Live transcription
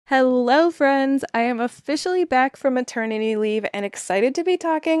Hello friends! I am officially back from maternity leave and excited to be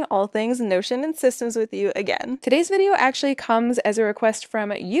talking all things Notion and systems with you again. Today's video actually comes as a request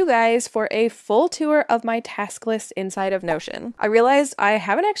from you guys for a full tour of my task list inside of Notion. I realized I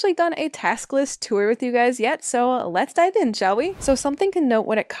haven't actually done a task list tour with you guys yet, so let's dive in, shall we? So something to note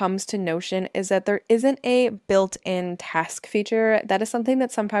when it comes to Notion is that there isn't a built-in task feature. That is something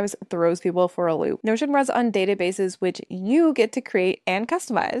that sometimes throws people for a loop. Notion runs on databases which you get to create and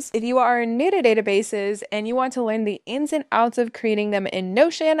customize. If you are new to databases and you want to learn the ins and outs of creating them in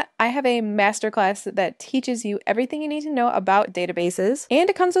Notion, I have a masterclass that teaches you everything you need to know about databases, and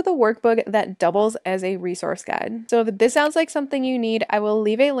it comes with a workbook that doubles as a resource guide. So if this sounds like something you need, I will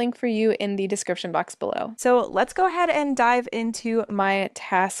leave a link for you in the description box below. So let's go ahead and dive into my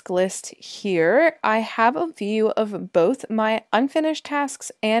task list here. I have a view of both my unfinished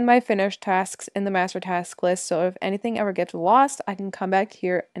tasks and my finished tasks in the master task list, so if anything ever gets lost, I can come back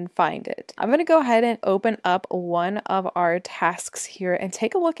here and find it. I'm going to go ahead and open up one of our tasks here and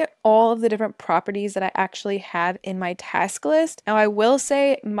take a look at all of the different properties that I actually have in my task list. Now I will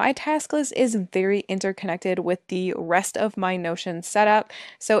say my task list is very interconnected with the rest of my Notion setup,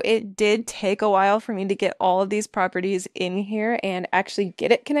 so it did take a while for me to get all of these properties in here and actually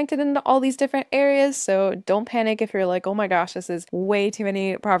get it connected into all these different areas, so don't panic if you're like, oh my gosh, this is way too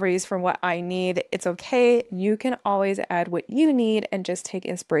many properties from what I need. It's okay, you can always add what you need and just take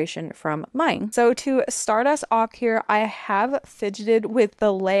inspiration from mine. So to start us off here, I have fidgeted with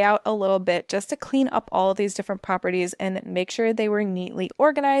the layout a little bit just to clean up all of these different properties and make sure they were neatly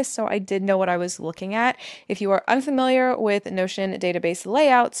organized so I did know what I was looking at. If you are unfamiliar with Notion database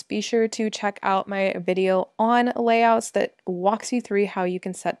layouts, be sure to check out my video on layouts that walks you through how you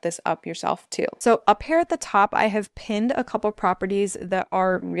can set this up yourself too. So up here at the top, I have pinned a couple properties that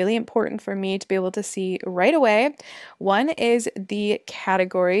are really important for me to be able to see right away. One is the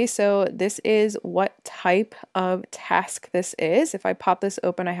category. So this is what type of task this is. If I pop this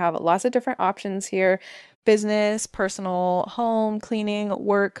open, I have lots of different options here. Business, personal, home, cleaning,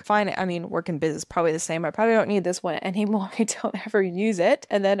 work, fine. I mean, work and business probably the same. I probably don't need this one anymore. I don't ever use it.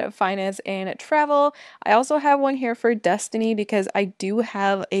 And then finance and travel. I also have one here for Destiny because I do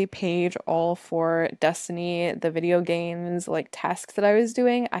have a page all for Destiny, the video games, like tasks that I was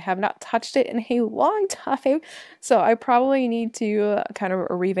doing. I have not touched it in a long time, so I probably need to kind of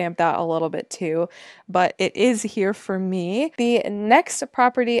revamp that a little bit too, but it is here for me. The next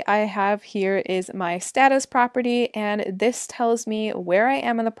property I have here is my status property, and this tells me where I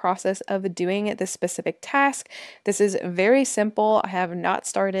am in the process of doing this specific task. This is very simple. I have not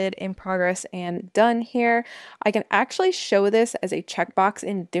started, in progress, and done here. I can actually show this as a checkbox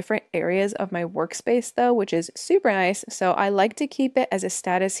in different areas of my workspace though, which is super nice. So I like to keep it as a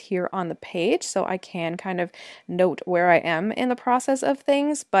status here on the page so I can kind of note where I am in the process of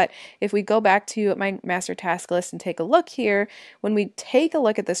things. But if we go back to my master task list and take a look here, when we take a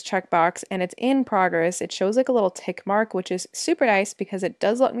look at this checkbox and it's in progress, it shows like a little tick mark, which is super nice because it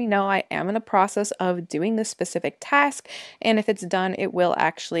does let me know I am in the process of doing this specific task, and if it's done, it will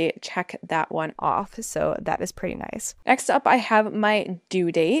actually check that one off. So that is pretty nice. Next up, I have my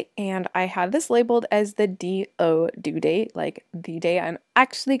due date, and I have this labeled as the DO due date, like the day I'm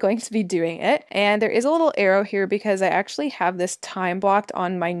actually going to be doing it. And there is a little arrow here because I actually have this time blocked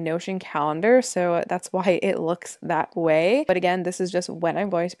on my Notion calendar, so that's why it looks that way. But again, this is just when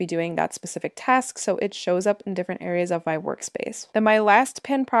I'm going to be doing that specific task, so it shows up in different areas of my workspace. Then my last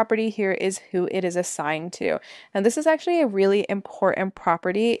pin property here is who it is assigned to. And this is actually a really important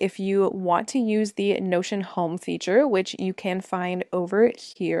property if you want to use the Notion home feature, which you can find over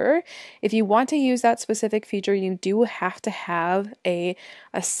here. If you want to use that specific feature, you do have to have a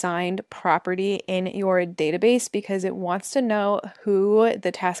assigned property in your database because it wants to know who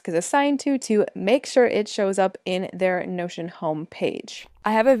the task is assigned to make sure it shows up in their Notion home page.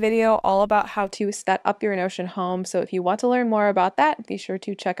 I have a video all about how to set up your Notion home, so if you want to learn more about that, be sure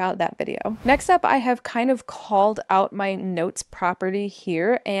to check out that video. Next up, I have kind of called out my notes property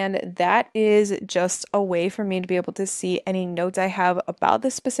here, and that is just a way for me to be able to see any notes I have about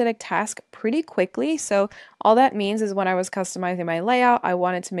this specific task pretty quickly. So all that means is when I was customizing my layout, I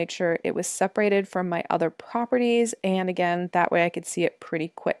wanted to make sure it was separated from my other properties, and again, that way I could see it pretty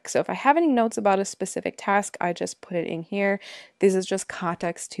quick. So if I have any notes about a specific task, I just put it in here. This is just content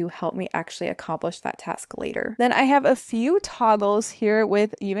context to help me actually accomplish that task later. Then I have a few toggles here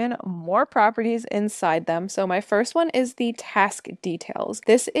with even more properties inside them. So my first one is the task details.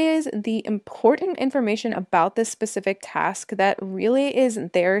 This is the important information about this specific task that really is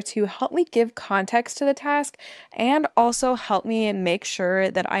there to help me give context to the task and also help me make sure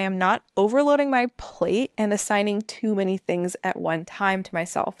that I am not overloading my plate and assigning too many things at one time to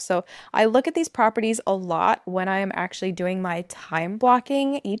myself. So I look at these properties a lot when I am actually doing my time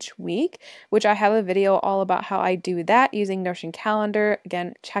blocking each week, which I have a video all about how I do that using Notion Calendar.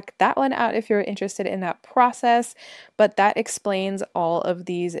 Again, check that one out if you're interested in that process, but that explains all of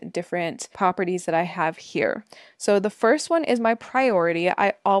these different properties that I have here. So the first one is my priority.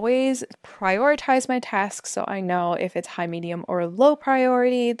 I always prioritize my tasks so I know if it's high, medium, or low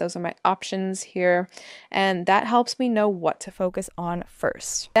priority. Those are my options here, and that helps me know what to focus on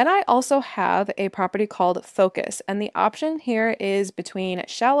first. Then I also have a property called focus, and the option here is between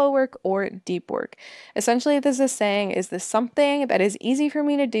shallow work or deep work. Essentially, this is saying, is this something that is easy for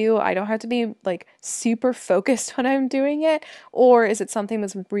me to do? I don't have to be like super focused when I'm doing it, or is it something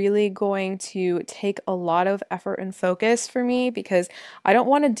that's really going to take a lot of effort and focus for me, because I don't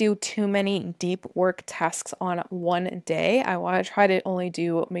want to do too many deep work tasks on one day. I want to try to only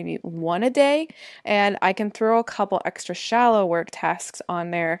do maybe one a day, and I can throw a couple extra shallow work tasks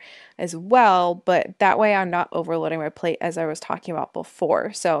on there as well, but that way I'm not overloading my plate as I was talking about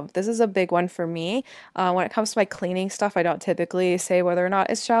before. So this is a big one for me. When it comes to my cleaning stuff, I don't typically say whether or not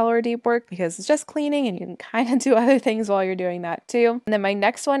it's shallow or deep work because it's just cleaning and you can kind of do other things while you're doing that too. And then my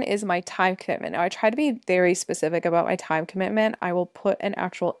next one is my time commitment. Now I try to be very specific about my time commitment. I will put an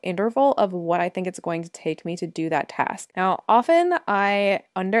actual interval of what I think it's going to take me to do that task. Now, often I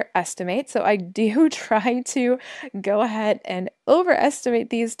underestimate, so I do try to go ahead and overestimate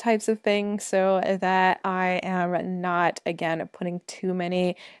these types of things so that I am not, again, putting too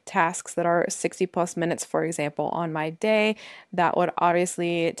many tasks that are 60 plus minutes, for example, on my day. That would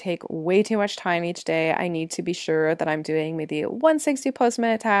obviously take way too much time each day. I need to be sure that I'm doing maybe one 60 plus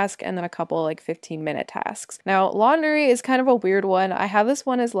minute task and then a couple like 15-minute tasks. Now, laundry is kind of a weird one. I have this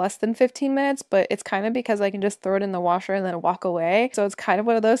one as less than 15 minutes, but it's kind of because I can just throw it in the washer and then walk away. So it's kind of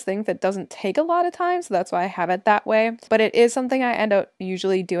one of those things that doesn't take a lot of time. So that's why I have it that way. But it is something I end up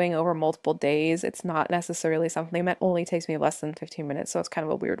usually doing over multiple days. It's not necessarily something that only takes me less than 15 minutes. So it's kind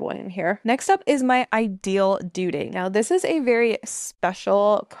of a weird one in here. Next up is my ideal due date. Now, this is a very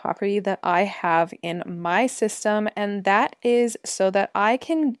special property that I have in my system, and that is so that I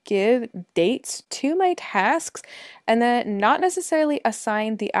can give dates to my tasks and then not necessarily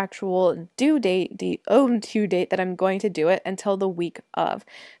assign the actual due date, the own due date that I'm going to do it until the week of.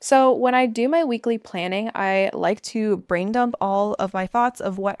 So when I do my weekly planning, I like to brain dump all of my thoughts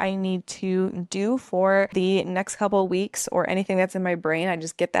of what I need to do for the next couple of weeks or anything that's in my brain. I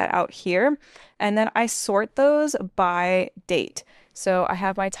just get that out here, and then I sort those by date. So I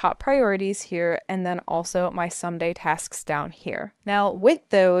have my top priorities here and then also my someday tasks down here. Now with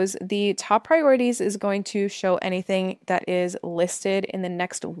those, the top priorities is going to show anything that is listed in the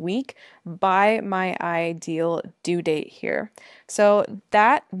next week by my ideal due date here. So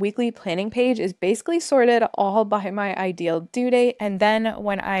that weekly planning page is basically sorted all by my ideal due date. And then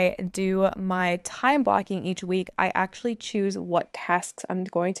when I do my time blocking each week, I actually choose what tasks I'm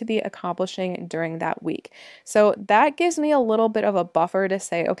going to be accomplishing during that week. So that gives me a little bit of a buffer to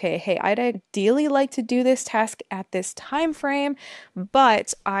say, okay, hey, I'd ideally like to do this task at this time frame,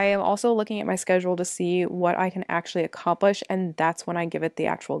 but I am also looking at my schedule to see what I can actually accomplish, and that's when I give it the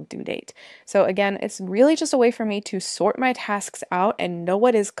actual due date. So again, it's really just a way for me to sort my tasks out and know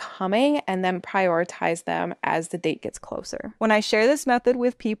what is coming and then prioritize them as the date gets closer. When I share this method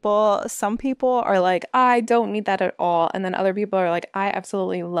with people, some people are like, I don't need that at all, and then other people are like, I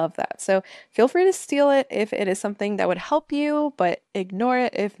absolutely love that. So feel free to steal it if it is something that would help you, but ignore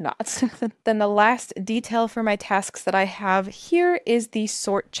it if not. Then the last detail for my tasks that I have here is the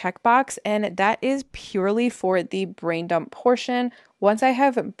sort checkbox, and that is purely for the brain dump portion. Once I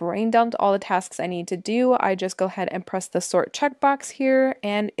have brain dumped all the tasks I need to do, I just go ahead and press the sort checkbox here,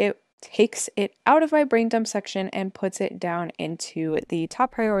 and it takes it out of my brain dump section and puts it down into the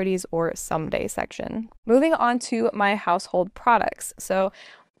top priorities or someday section. Moving on to my household products. So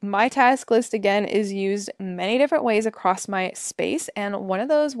my task list again is used many different ways across my space, and one of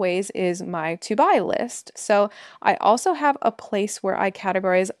those ways is my to buy list. So I also have a place where I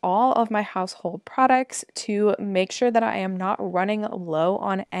categorize all of my household products to make sure that I am not running low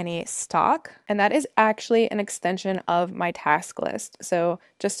on any stock. And that is actually an extension of my task list. So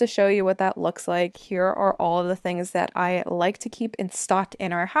just to show you what that looks like, here are all of the things that I like to keep in stock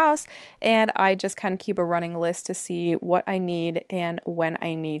in our house, and I just kind of keep a running list to see what I need and when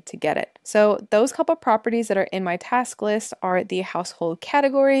I need to get it. So those couple properties that are in my task list are the household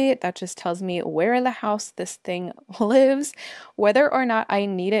category. That just tells me where in the house this thing lives, whether or not I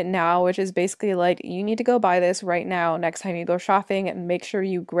need it now, which is basically like, you need to go buy this right now. Next time you go shopping, and make sure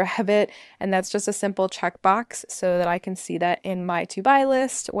you grab it. And that's just a simple checkbox so that I can see that in my to buy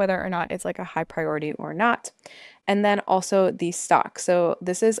list, whether or not it's like a high priority or not. And then also the stock. So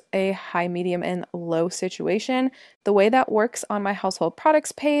this is a high, medium, and low situation. The way that works on my household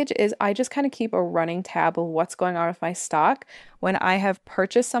products page is I just kind of keep a running tab of what's going on with my stock. When I have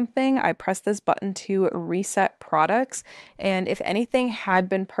purchased something, I press this button to reset products. And if anything had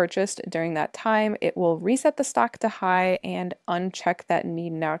been purchased during that time, it will reset the stock to high and uncheck that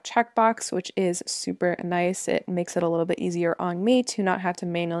need now checkbox, which is super nice. It makes it a little bit easier on me to not have to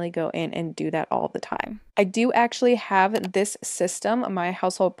manually go in and do that all the time. I do actually have this system, my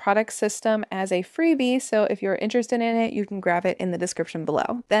household product system, as a freebie, so if you're interested in it, you can grab it in the description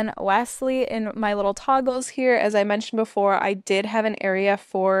below. Then lastly, in my little toggles here, as I mentioned before, I did have an area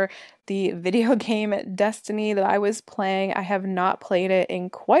for the video game Destiny that I was playing. I have not played it in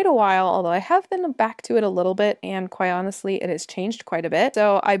quite a while, although I have been back to it a little bit, and quite honestly, it has changed quite a bit.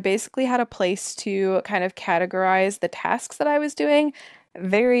 So I basically had a place to kind of categorize the tasks that I was doing.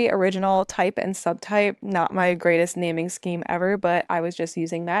 Very original type and subtype, not my greatest naming scheme ever, but I was just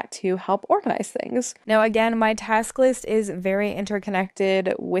using that to help organize things. Now again, my task list is very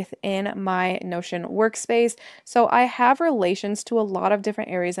interconnected within my Notion workspace, so I have relations to a lot of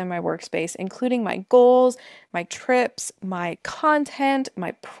different areas in my workspace, including my goals, my trips, my content,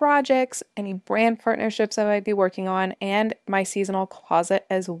 my projects, any brand partnerships I might be working on, and my seasonal closet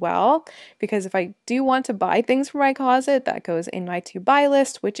as well, because if I do want to buy things for my closet, that goes in my to buy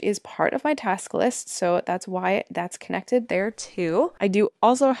list, which is part of my task list, so that's why that's connected there too. I do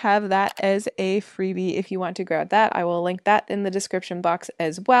also have that as a freebie if you want to grab that. I will link that in the description box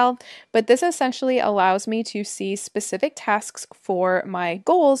as well, but this essentially allows me to see specific tasks for my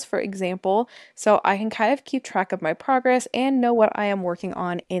goals, for example, so I can kind of keep track of my progress and know what I am working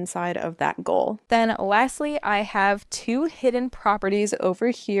on inside of that goal. Then lastly, I have two hidden properties over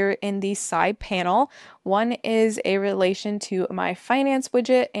here in the side panel. One is a relation to my finance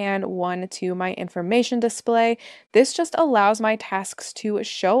widget and one to my information display. This just allows my tasks to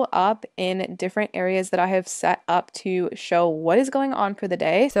show up in different areas that I have set up to show what is going on for the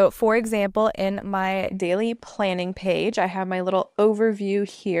day. So for example, in my daily planning page, I have my little overview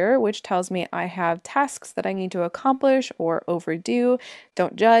here, which tells me I have tasks that I need to accomplish or overdue.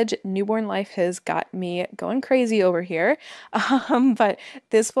 Don't judge, newborn life has got me going crazy over here. But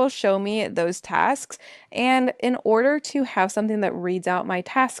this will show me those tasks. And in order to have something that reads out my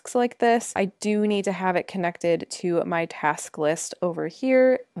tasks like this, I do need to have it connected to my task list over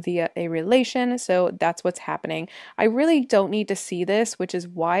here via a relation. So that's what's happening. I really don't need to see this, which is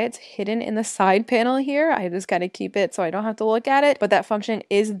why it's hidden in the side panel here. I just got to keep it so I don't have to look at it, but that function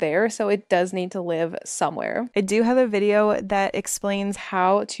is there, so it does need to live somewhere. I do have a video that explains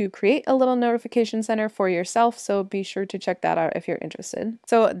how to create a little notification center for yourself, so be sure to check that out if you're interested.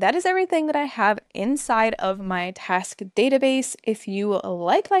 So that is everything that I have inside of my task database. If you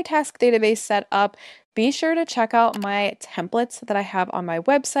like my task database setup, be sure to check out my templates that I have on my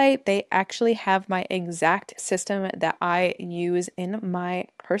website. They actually have my exact system that I use in my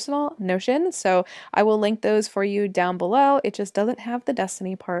personal Notion, so I will link those for you down below. It just doesn't have the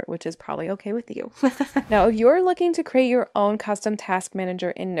Destiny part, which is probably okay with you. Now, if you're looking to create your own custom task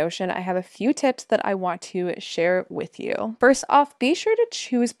manager in Notion, I have a few tips that I want to share with you. First off, be sure to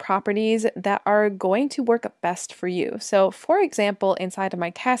choose properties that are going to work best for you. So for example, inside of my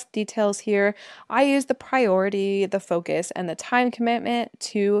task details here, I use the priority, the focus, and the time commitment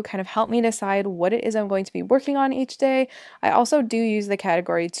to kind of help me decide what it is I'm going to be working on each day. I also do use the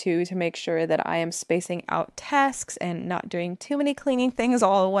category too to make sure that I am spacing out tasks and not doing too many cleaning things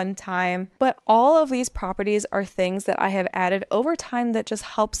all at one time. But all of these properties are things that I have added over time that just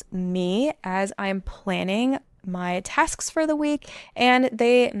helps me as I'm planning my tasks for the week, and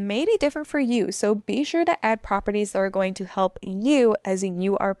they may be different for you. So be sure to add properties that are going to help you as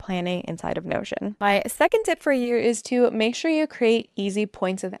you are planning inside of Notion. My second tip for you is to make sure you create easy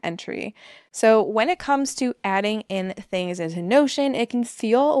points of entry. So when it comes to adding in things into Notion, it can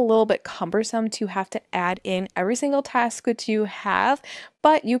feel a little bit cumbersome to have to add in every single task that you have,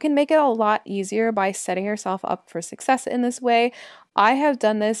 but you can make it a lot easier by setting yourself up for success in this way. I have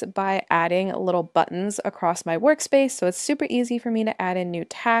done this by adding little buttons across my workspace, so it's super easy for me to add in new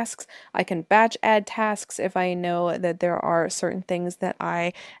tasks. I can batch add tasks if I know that there are certain things that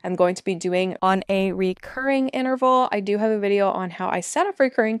I am going to be doing on a recurring interval. I do have a video on how I set up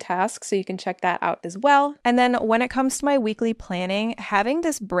recurring tasks, so you can check that out as well. And then when it comes to my weekly planning, having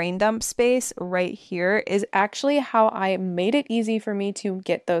this brain dump space right here is actually how I made it easy for me to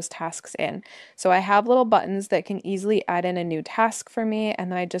get those tasks in. So I have little buttons that can easily add in a new task for me,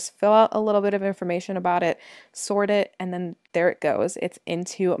 and then I just fill out a little bit of information about it, sort it, and then there it goes. It's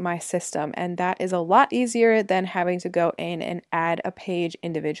into my system, and that is a lot easier than having to go in and add a page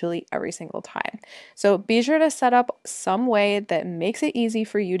individually every single time. So be sure to set up some way that makes it easy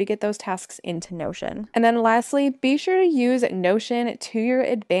for you to get those tasks into Notion. And then lastly, be sure to use Notion to your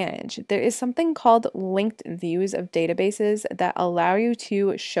advantage. There is something called linked views of databases that allow you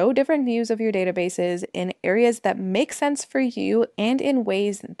to show different views of your databases in areas that make sense for you and in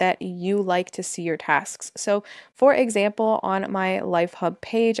ways that you like to see your tasks. So for example, on my Life Hub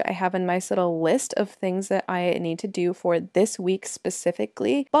page, I have a nice little list of things that I need to do for this week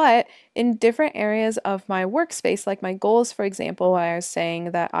specifically, but in different areas of my workspace, like my goals, for example, I was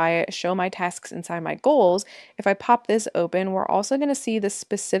saying that I show my tasks inside my goals. If I pop this open, we're also going to see the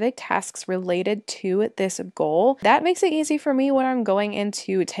specific tasks related to this goal. That makes it easy for me when I'm going in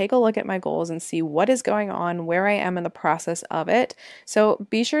to take a look at my goals and see what is going on, where I am in the process of it. So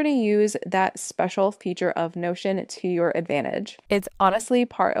be sure to use that special feature of Notion to your advantage. It's honestly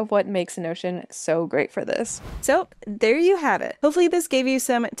part of what makes Notion so great for this. So there you have it. Hopefully this gave you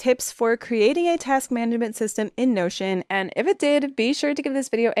some tips for creating a task management system in Notion, and if it did, be sure to give this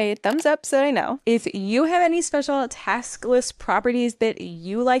video a thumbs up so I know. If you have any special task list properties that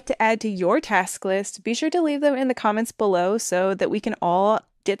you like to add to your task list, be sure to leave them in the comments below so that we can all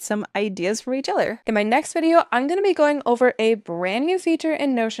get some ideas from each other. In my next video, I'm going to be going over a brand new feature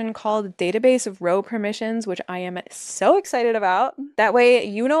in Notion called database row permissions, which I am so excited about. That way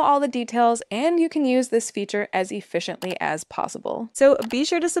you know all the details and you can use this feature as efficiently as possible. So be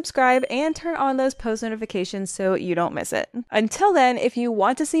sure to subscribe and turn on those post notifications so you don't miss it. Until then, if you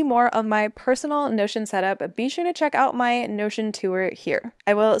want to see more of my personal Notion setup, be sure to check out my Notion tour here.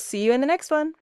 I will see you in the next one.